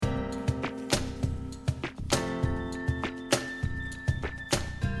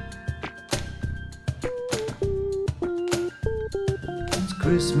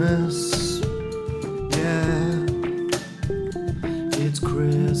Christmas, yeah. It's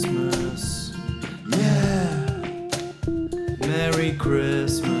Christmas, yeah. Merry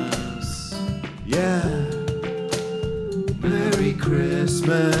Christmas, yeah. Merry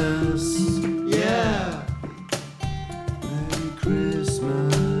Christmas, yeah. Merry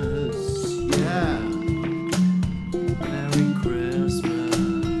Christmas, yeah. Merry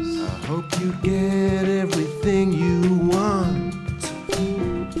Christmas. I hope you get everything you want.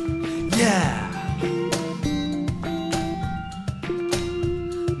 Yeah.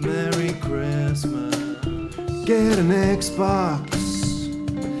 Merry Christmas. Get an Xbox.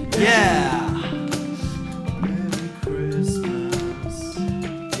 Yeah. Merry Christmas.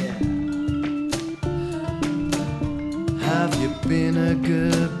 Yeah. Have you been a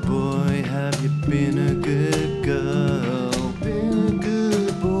good boy? Have you been a good girl? Been a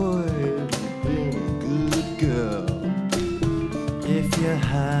good boy? Been a good girl? If you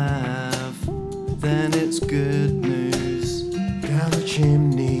have, then it's good news. Down the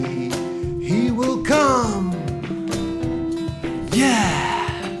chimney, he will come.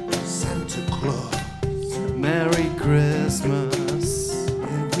 Yeah! Santa Claus. Merry Christmas.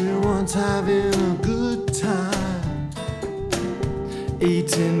 Everyone's having a good time.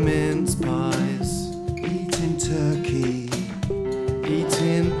 Eating mince pies. Eating turkey.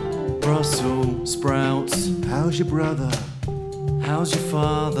 Eating Brussels sprouts. How's your brother? How's your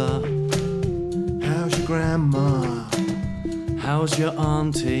father? How's your grandma? How's your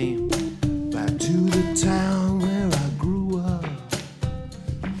auntie? Back to the town where I grew up.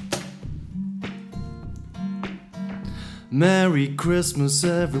 Merry Christmas,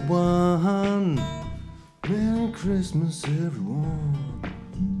 everyone. Merry Christmas, everyone.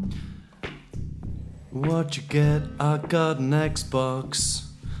 What you get? I got an Xbox.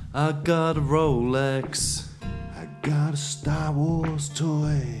 I got a Rolex. I got a Star Wars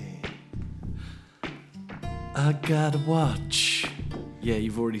toy. I got a watch. Yeah,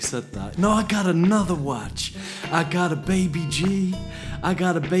 you've already said that. No, I got another watch. I got a Baby G. I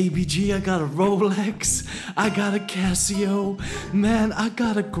got a Baby G. I got a Rolex. I got a Casio. Man, I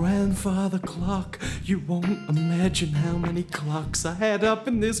got a grandfather clock. You won't imagine how many clocks I had up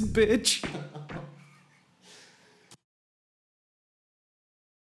in this bitch.